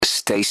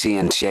Stacey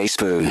and Jay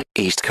Spoo,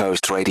 East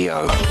Coast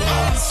Radio.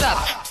 What's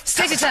up?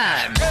 Stacey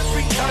time.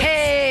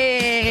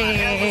 Hey.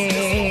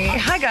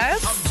 Hi,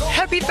 guys.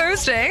 Happy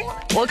Thursday.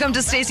 Welcome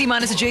to Stacey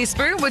minus Jay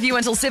Spoo with you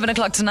until 7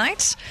 o'clock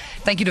tonight.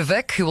 Thank you to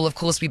Vic, who will, of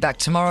course, be back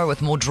tomorrow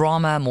with more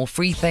drama, more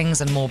free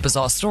things, and more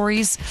bizarre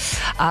stories.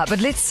 But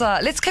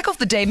let's kick off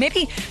the day.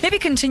 Maybe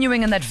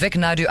continuing in that Vic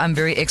Naidu, I'm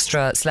very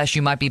extra /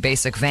 you might be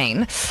basic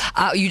vein.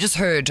 You just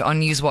heard on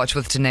Newswatch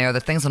with Taneo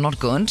that things are not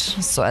good.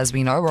 So as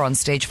we know, we're on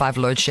stage 5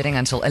 load shedding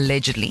until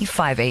allegedly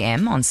 5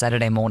 a.m. on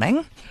Saturday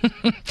morning.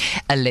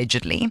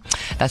 Allegedly.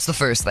 That's the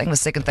first thing. The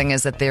second thing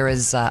is that there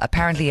is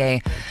apparently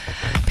a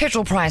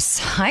petrol price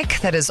hike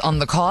that is on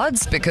the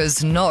cards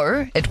because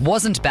no, it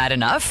wasn't bad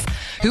enough.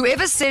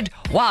 Whoever said,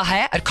 wow,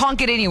 hey, it can't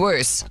get any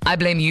worse, I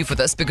blame you for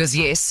this because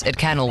yes, it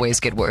can always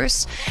get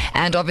worse.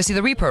 And obviously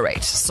the repo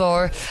rate.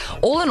 So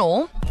all in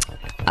all,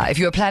 if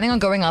you are planning on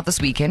going out this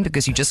weekend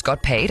because you just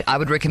got paid, I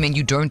would recommend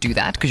you don't do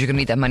that because you're going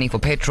to need that money for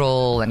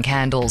petrol and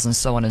candles and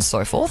so on and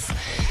so forth.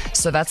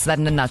 So that's that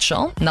in a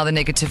nutshell. Now the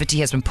negativity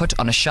has been put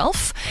on a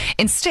shelf.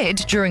 Instead,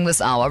 during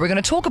this hour, we're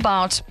going to talk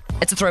about,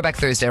 it's a Throwback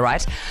Thursday,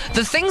 right?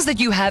 The things that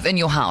you have in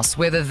your house,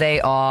 whether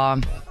they are,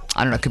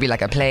 I don't know, it could be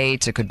like a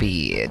plate, it could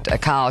be a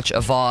couch,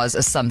 a vase,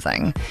 or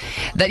something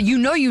that you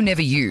know you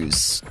never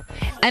use.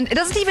 And it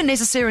doesn't even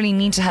necessarily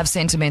need to have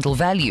sentimental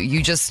value.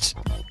 You just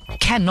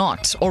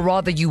cannot, or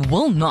rather you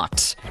will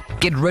not,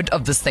 get rid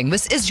of this thing.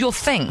 This is your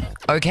thing,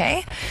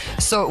 okay?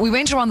 So we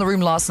went around the room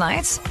last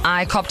night.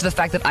 I copped the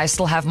fact that I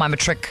still have my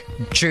matric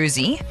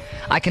jersey.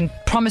 I can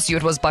promise you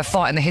it was by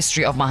far in the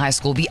history of my high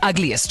school the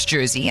ugliest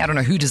jersey. I don't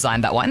know who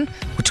designed that one,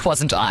 which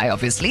wasn't I,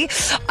 obviously,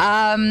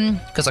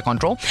 because I can't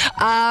draw.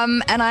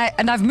 And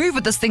I've moved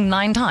with this thing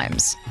 9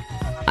 times.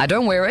 I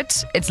don't wear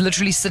it. It's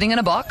literally sitting in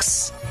a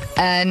box.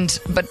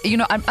 But you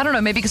know, I don't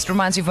know, maybe because it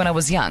reminds me of when I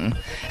was young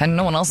and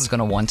no one else is going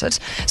to want it.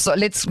 So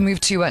let's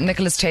move to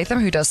Nicholas Tatham,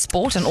 who does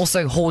sport and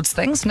also hoards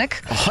things.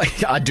 Nick? Oh,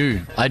 I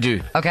do.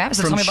 Okay,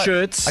 so From tell me about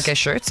shirts. Okay,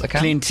 shirts. Okay.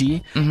 Plenty.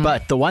 Mm-hmm.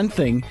 But the one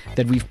thing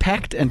that we've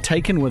packed and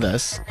taken with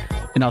us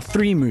in our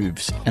 3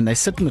 moves, and they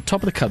sit in the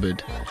top of the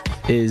cupboard,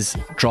 is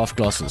draft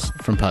glasses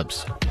from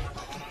pubs.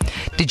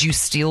 Did you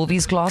steal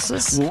these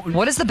glasses?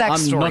 What is the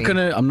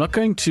backstory? I'm not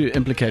going to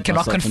implicate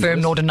Cannot myself confirm in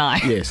this. nor deny.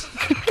 Yes.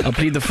 I'll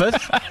plead the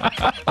fifth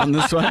on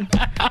this one.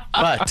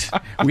 But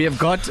we have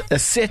got a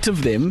set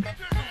of them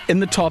in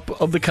the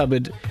top of the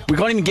cupboard. We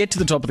can't even get to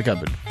the top of the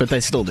cupboard, but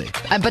they're still there.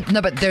 But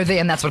they're there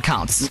and that's what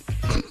counts.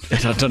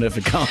 I don't know if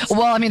it counts.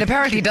 Well, I mean,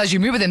 apparently it does. You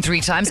move with them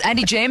 3 times.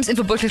 Andy James, in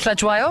for Bushli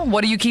Flatwayo.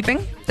 What are you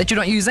keeping that you're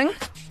not using?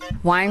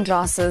 Wine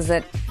glasses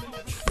that...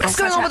 What's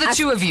going on with the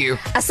two of you?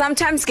 I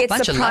sometimes get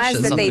Bunch of surprised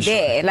lushes that on they're the show.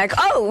 there. Like,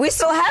 oh, we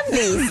still have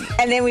these.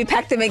 And then we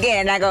pack them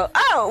again. And I go,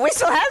 oh, we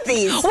still have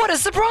these. What a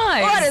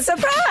surprise. What a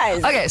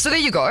surprise. Okay, so there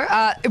you go.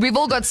 We've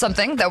all got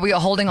something that we are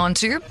holding on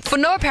to for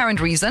no apparent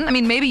reason. I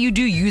mean, maybe you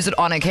do use it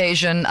on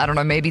occasion. I don't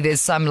know, maybe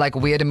there's some like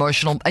weird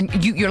emotional...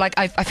 And you're like,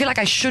 I feel like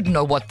I should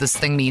know what this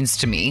thing means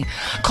to me.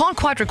 Can't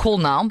quite recall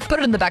now. Put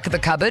it in the back of the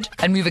cupboard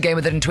and move again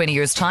with it in 20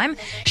 years' time.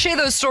 Share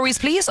those stories,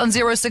 please, on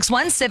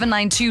 061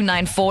 792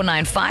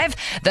 9495.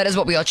 That is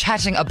what we are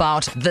chatting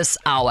about this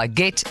hour.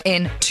 Get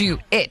into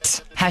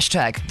it.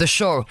 Hashtag the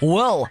show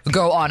will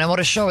go on. And what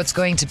a show it's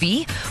going to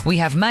be. We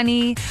have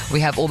money.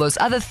 We have all those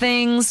other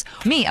things.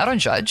 Me, I don't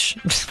judge.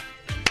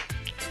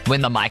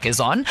 When the mic is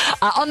on.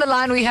 On the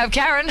line we have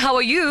Karen. How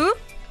are you?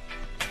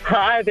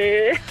 Hi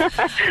there.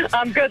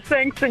 I'm good,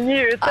 thanks, and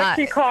you? It's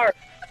actually Cara.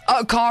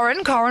 Oh,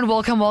 Karen,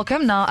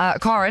 welcome. Now,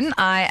 Karen,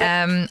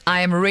 I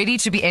am ready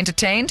to be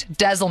entertained.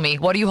 Dazzle me.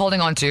 What are you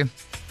holding on to?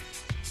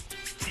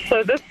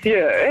 So this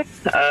year,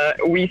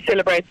 we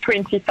celebrate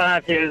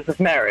 25 years of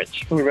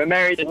marriage. We were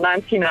married in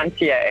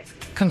 1998.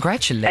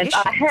 Congratulations.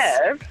 And I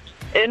have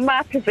in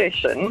my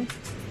possession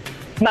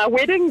my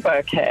wedding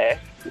bouquet.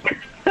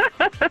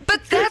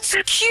 But that's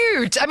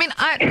cute. I mean,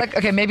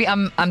 okay, maybe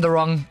I'm the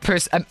wrong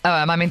person.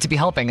 Am I meant to be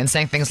helping and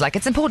saying things like,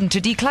 it's important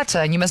to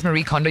declutter and you must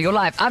Marie Kondo your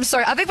life? I'm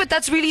sorry, I think, but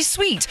that's really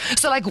sweet.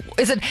 So, like,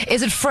 is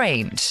it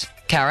framed,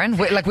 Karen?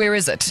 Where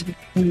is it?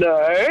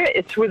 No,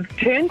 it was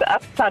turned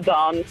upside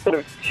down sort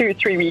of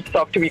 2-3 weeks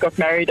after we got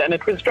married, and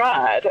it was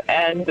dried.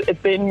 And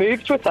it then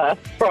moved with us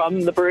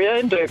from the Berea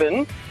in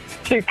Durban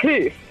to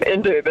Kloof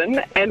in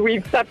Durban, and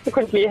we've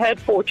subsequently had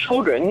 4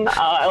 children.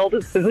 Our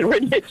eldest is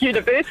already at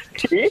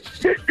university,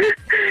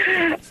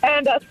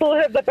 and I still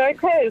have the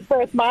bouquet,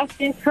 so it might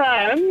be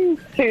time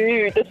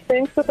to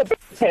dispense with the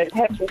bouquet.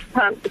 Perhaps it's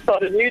time to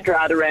start a new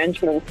dried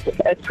arrangement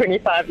at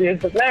 25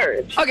 years of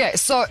marriage. Okay,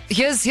 so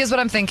here's what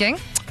I'm thinking.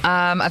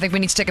 I think we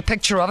need to take a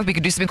picture of it. We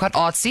could do something quite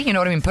artsy, you know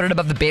what I mean? Put it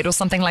above the bed or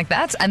something like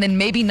that, and then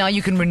maybe now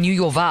you can renew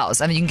your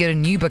vows, and then you can get a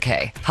new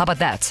bouquet. How about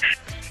that?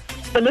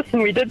 But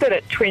listen, we did that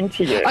at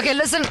 20 years. Okay,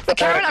 listen,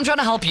 Karen, I'm trying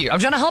to help you.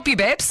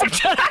 Babes. I'm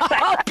trying to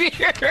help you.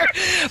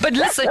 But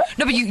listen,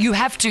 no, but you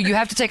have to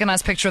take a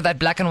nice picture of that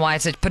black and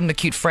white, put in a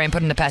cute frame,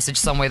 put in a passage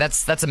somewhere.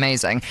 That's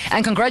amazing.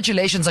 And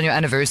congratulations on your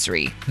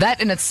anniversary.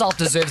 That in itself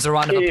deserves a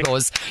round of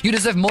applause. You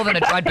deserve more than a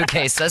dried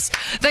bouquet, sis.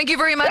 Thank you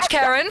very much,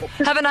 Karen.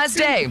 Have a nice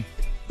day.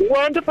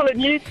 Wonderful,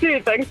 and you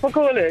too. Thanks for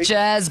calling.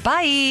 Cheers,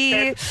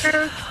 bye.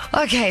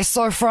 Okay,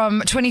 so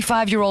from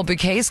 25-year-old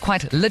bouquets,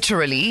 quite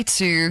literally,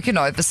 to,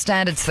 the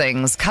standard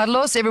things.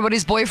 Carlos,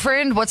 everybody's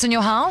boyfriend, what's in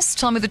your house?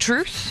 Tell me the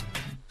truth.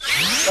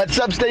 What's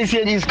up,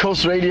 Stacey at East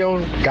Coast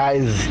Radio?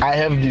 Guys, I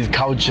have these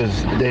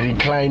couches. They're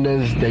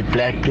recliners, they're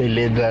black, they're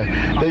leather.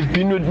 They've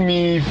been with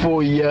me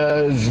for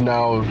years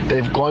now.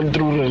 They've gone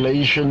through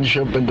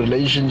relationship,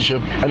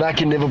 and I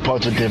can never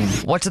part with them.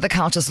 What do the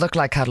couches look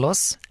like,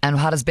 Carlos? And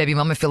how does baby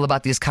mama feel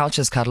about these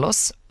couches,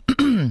 Carlos?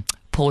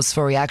 Pause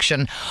for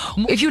reaction.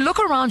 If you look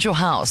around your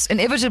house,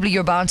 inevitably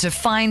you're bound to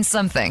find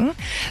something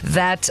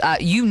that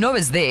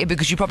is there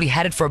because you probably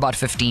had it for about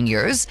 15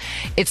 years.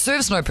 It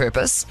serves no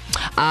purpose.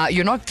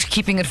 You're not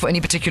keeping it for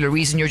any particular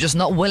reason. You're just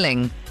not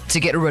willing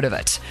to get rid of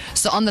it.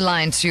 So on the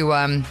line to,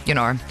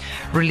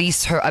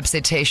 release her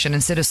upsetation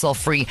and set herself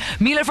free.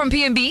 Mila from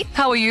PMB,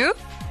 how are you?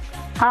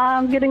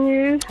 I'm getting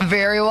you.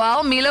 Very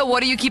well. Mila,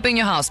 what are you keeping in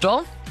your house,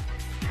 doll?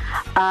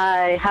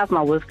 I have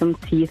my wisdom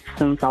teeth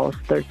since I was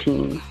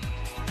 13.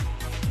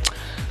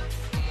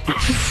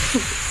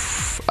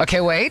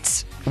 Okay,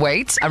 wait.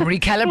 I'm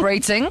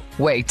recalibrating.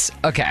 Wait.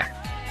 Okay.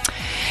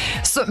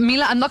 So,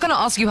 Mila, I'm not going to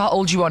ask you how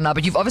old you are now,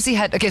 but you've obviously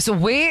had... Okay, so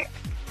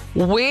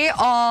where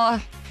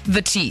are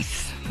the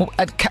teeth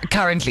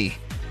currently?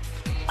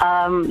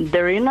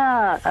 They're in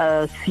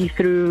a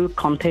see-through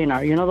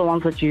container. You know the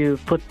ones that you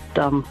put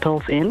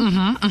pills in?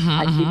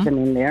 I keep them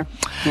in there.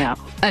 Yeah.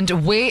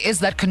 And where is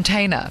that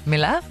container,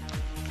 Mila?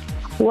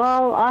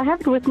 Well, I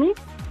have it with me,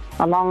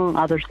 along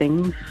other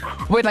things.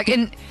 Wait, like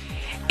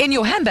in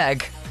your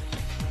handbag?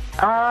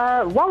 No,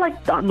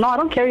 I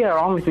don't carry it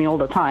around with me all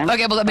the time.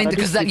 Okay, well, I mean,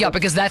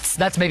 because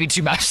that's maybe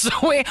too much. So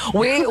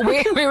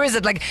where is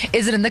it? Like,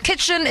 is it in the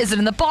kitchen? Is it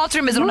in the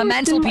bathroom? Is it on a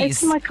mantelpiece?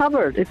 It's in my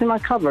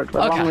cupboard.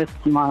 Along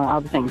with my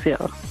other things. Yeah.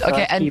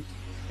 Okay, and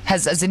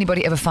has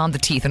anybody ever found the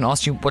teeth and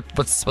asked you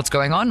what's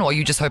going on, or are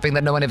you just hoping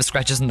that no one ever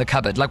scratches in the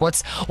cupboard? Like,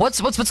 what's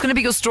going to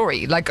be your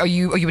story? Like, are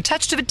you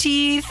attached to the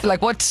teeth?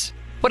 Like, what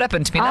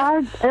happened to me?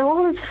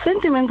 Well, it's a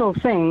sentimental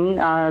thing.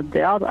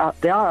 There are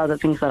other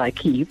things that I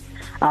keep.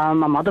 My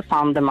mother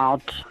found them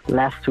out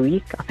last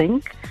week, I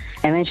think.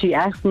 And then she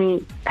asked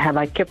me, have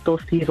I kept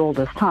those teeth all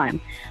this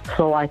time?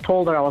 So I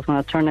told her I was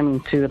going to turn them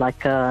into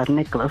like a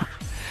necklace.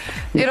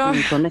 There are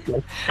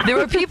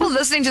people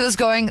listening to this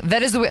going,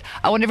 that is the way.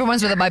 I want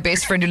everyone's that my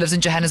best friend who lives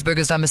in Johannesburg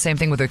has done the same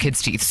thing with her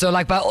kids' teeth. So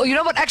you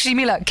know what? Actually,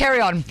 Mila,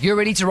 carry on. You're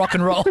ready to rock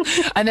and roll.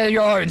 And they're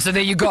your own. So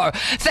there you go.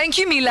 Thank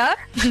you, Mila.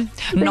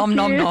 Nom,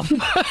 nom, nom.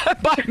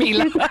 Bye,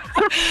 Mila.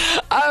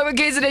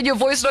 KZN, your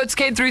voice notes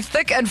came through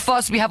thick and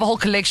fast. We have a whole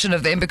collection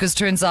of them because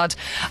turns out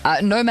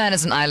no man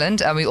is an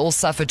island and we all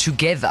suffer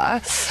together.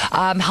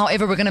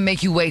 However, we're going to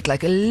make you wait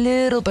like a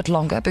little bit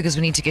longer because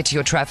we need to get to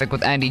your traffic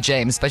with Andy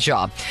James. But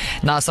yeah,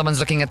 now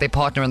someone's looking at their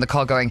partner in the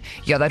car going,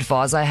 yeah, that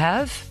vase I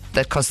have,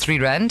 that cost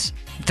R3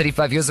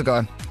 35 years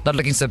ago. Not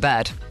looking so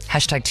bad.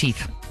 #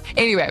 teeth.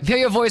 Anyway, here are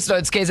your voice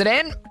notes,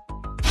 KZN.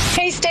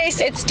 Hey Stace,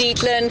 it's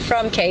Deetlin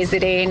from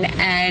KZN,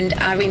 and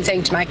I've been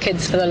saying to my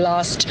kids for the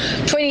last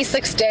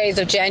 26 days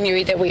of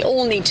January that we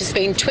all need to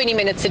spend 20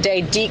 minutes a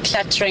day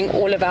decluttering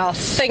all of our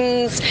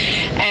things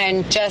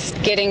and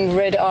just getting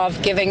rid of,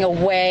 giving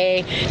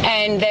away,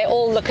 and they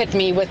all look at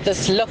me with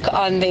this look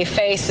on their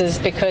faces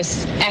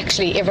because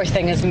actually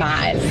everything is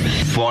mine.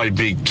 Boy,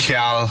 big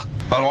Cal.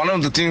 But one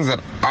of the things that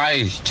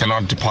I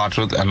cannot depart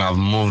with, and I've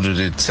moved with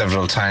it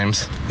several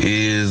times,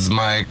 is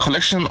my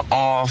collection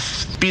of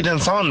Speed and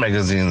Sound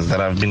magazines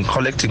that I've been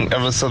collecting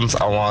ever since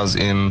I was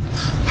in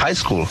high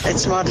school.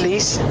 It's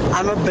Marlies.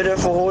 I'm a bit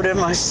of a hoarder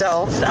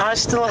myself. I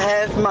still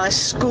have my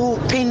school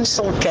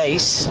pencil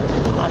case.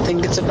 I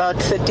think it's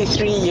about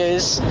 33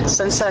 years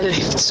since I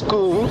left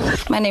school.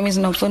 My name is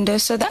Nomfundo.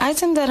 So the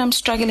item that I'm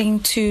struggling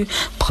to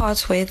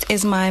part with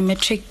is my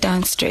matric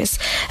dance dress.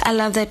 I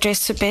love that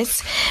dress to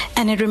bits,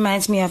 and it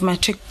reminds me of my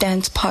trick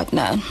dance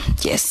partner.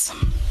 Yes,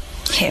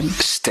 him.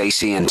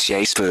 Stacey and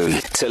Jay Spoon.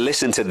 To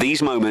listen to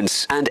these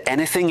moments and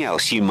anything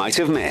else you might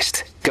have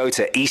missed, go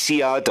to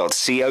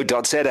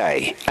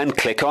ecr.co.za and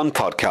click on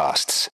podcasts.